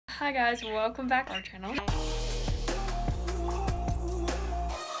Hi guys, welcome back to our channel.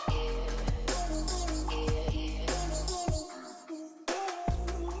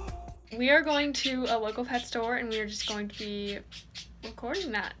 We are going to a local pet store and we are just going to be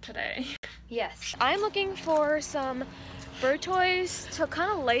recording that today. Yes, I'm looking for some bird toys to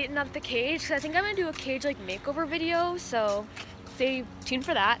kind of lighten up the cage because I think I'm gonna do a cage like makeover video, so stay tuned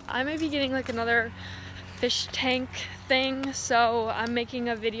for that. I may be getting like another fish tank thing, so I'm making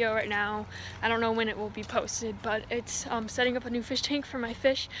a video right now. I don't know when it will be posted, but it's setting up a new fish tank for my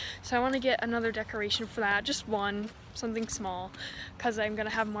fish, so I want to get another decoration for that, just one, something small, because I'm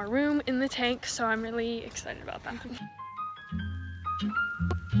gonna have more room in the tank, so I'm really excited about that.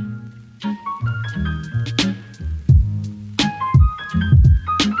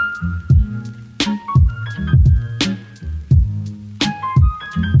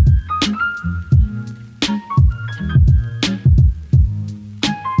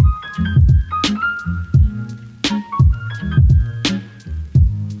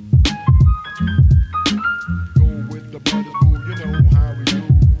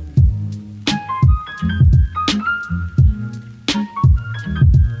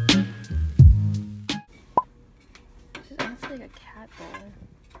 Like a cat bowl.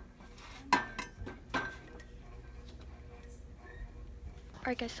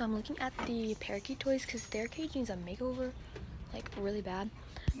 Alright guys, so I'm looking at the parakeet toys because their cage needs a makeover, like really bad,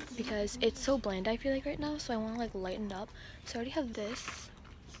 because it's so bland I feel like right now, so I want to like lighten it up. So I already have this.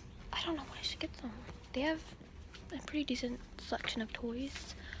 I don't know what I should get them. They have a pretty decent selection of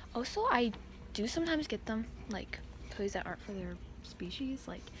toys. Also, I do sometimes get them like toys that aren't for their species,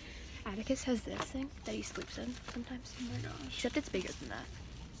 like Atticus has this thing that he sleeps in sometimes. Oh my gosh. Except it's bigger than that.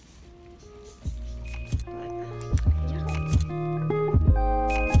 But, yeah.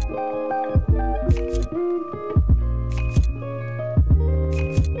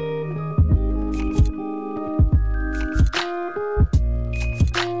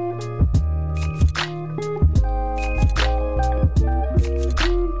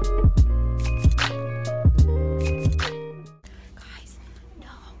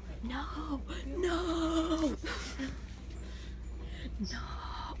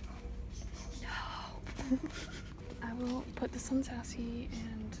 I will put this on Sassy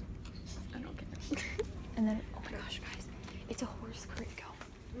and I don't care. And then, oh my gosh, guys, it's a horse critico.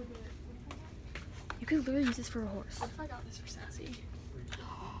 You could literally use this for a horse. What if I got this for Sassy?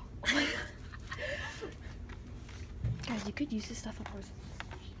 Oh my god. Guys, you could use this stuff on horses.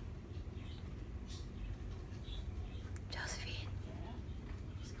 Josephine.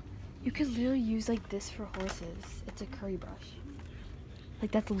 You could literally use like this for horses. It's a curry brush.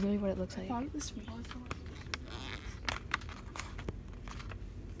 Like that's literally what it looks like. I thought this was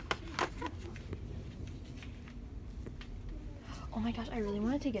Oh my gosh, I really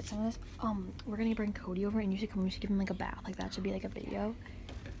wanted to get some of this. We're gonna bring Cody over and you should come, we should give him like a bath. Like that should be like a video.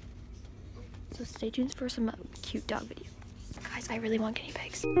 So stay tuned for some cute dog videos. Guys, I really want guinea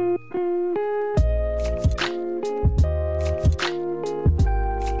pigs.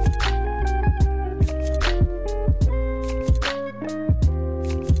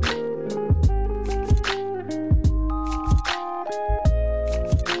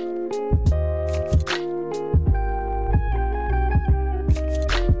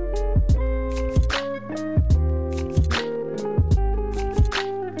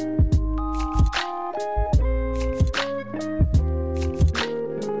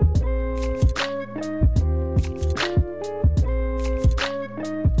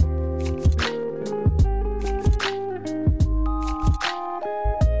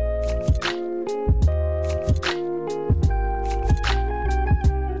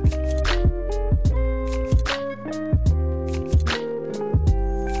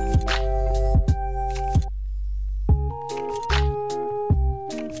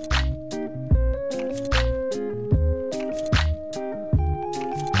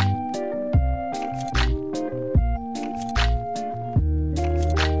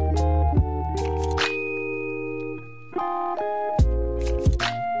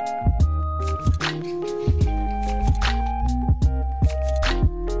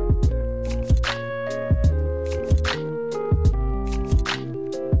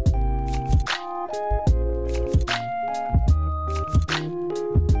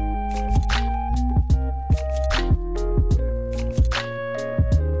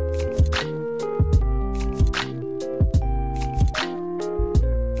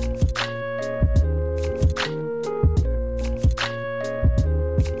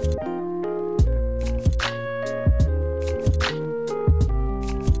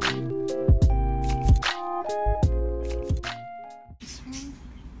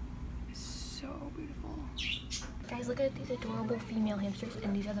 beautiful. Guys, look at these adorable female hamsters,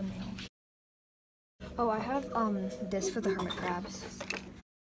 and these are the males. Oh, I have this for the hermit crabs.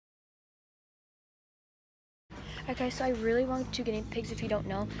 Alright guys, so I really want 2 guinea pigs if you don't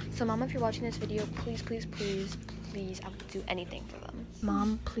know. So Mom, if you're watching this video, please, please, please, please, I would do anything for them.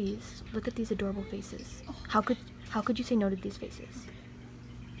 Mom, please, look at these adorable faces. How could you say no to these faces?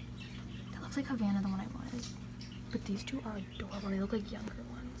 That looks like Havana, the one I wanted. But these 2 are adorable. They look like younger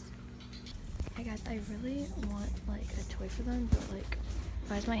ones. Hey guys, I really want like a toy for them, but like,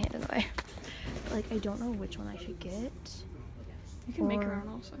 why is my hand in the way? But, like, I don't know which one I should get. You can make your own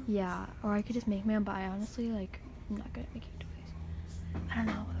also. Yeah, or I could just make my own, but I honestly, like, I'm not good at making toys. I don't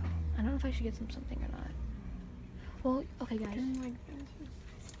know though. I don't know if I should get them something or not. Well, okay guys.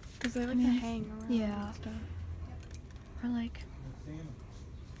 Because they like to hang around and stuff. Or like,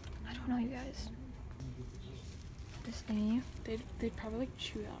 I don't know, you guys. This thingy. They'd probably like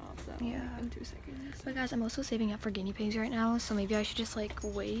chew that off though. Yeah. Like, in 2 seconds. But guys, I'm also saving up for guinea pigs right now, so maybe I should just like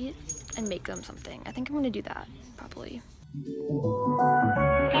wait and make them something. I think I'm gonna do that, probably.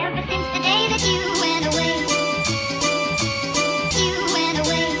 Ever since the day that you went away,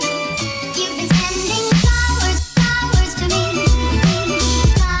 you've been sending flowers to me,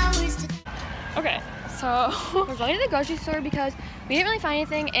 flowers to... Okay, so We're going to the grocery store because we didn't really find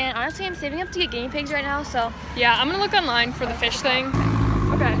anything, and honestly, I'm saving up to get guinea pigs right now, so... yeah, I'm gonna look online for the fish thing.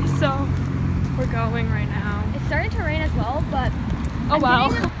 Okay, so we're going right now. It's starting to rain as well, but... Oh wow.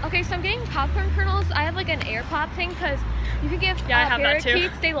 Okay, so I'm getting popcorn kernels. I have like an air pop thing because you can give I have that too.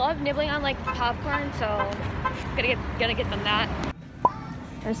 parakeets, they love nibbling on like popcorn, so gonna get them that.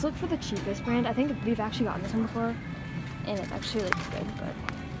 I just looked for the cheapest brand. I think we've actually gotten this one before, and it's actually like good, but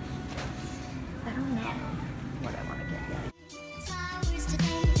I don't know what I want to get yet. Flowers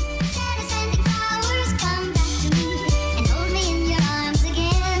today, instead of sending flowers, come back to me and hold me in your arms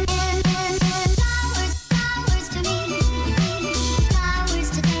again. Flowers, flowers to me, flowers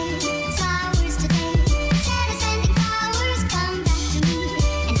today, instead of sending flowers, come back to me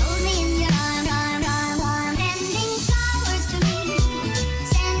and hold me in your arms. Sending flowers to me,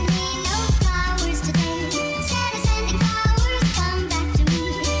 send me no flowers today, instead of sending flowers, come back to me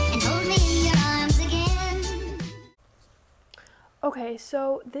and hold me in your arms again. Okay,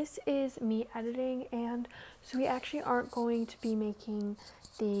 so this is me editing, and so we actually aren't going to be making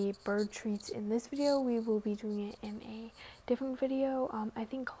the bird treats in this video. We will be doing it in a different video. I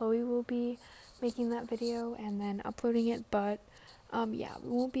think Chloe will be making that video and then uploading it, but yeah, we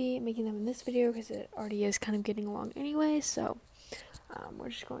won't be making them in this video because it already is kind of getting along anyway, so we're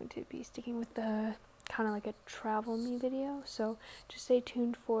just going to be sticking with the kind of like a travel me video, so just stay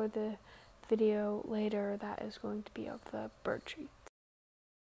tuned for the video later that is going to be of the bird treats.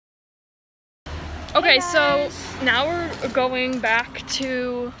 Okay, so now we're going back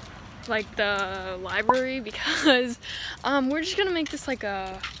to like the library because we're just gonna make this like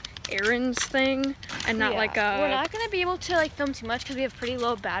a errands thing and not like a... We're not gonna be able to like film too much because we have pretty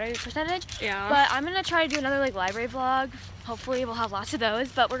low battery percentage. Yeah. But I'm gonna try to do another like library vlog. Hopefully we'll have lots of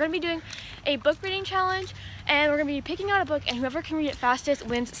those. But we're gonna be doing a book reading challenge, and we're gonna be picking out a book, and whoever can read it fastest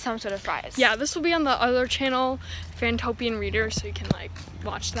wins some sort of prize. Yeah, this will be on the other channel, Fantopian Readers, so you can like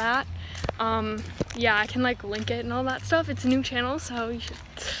watch that. Yeah, I can like link it and all that stuff. It's a new channel, so you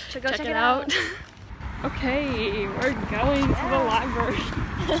should go check it out. Okay, we're going to the library.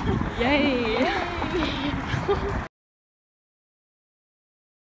 Yay!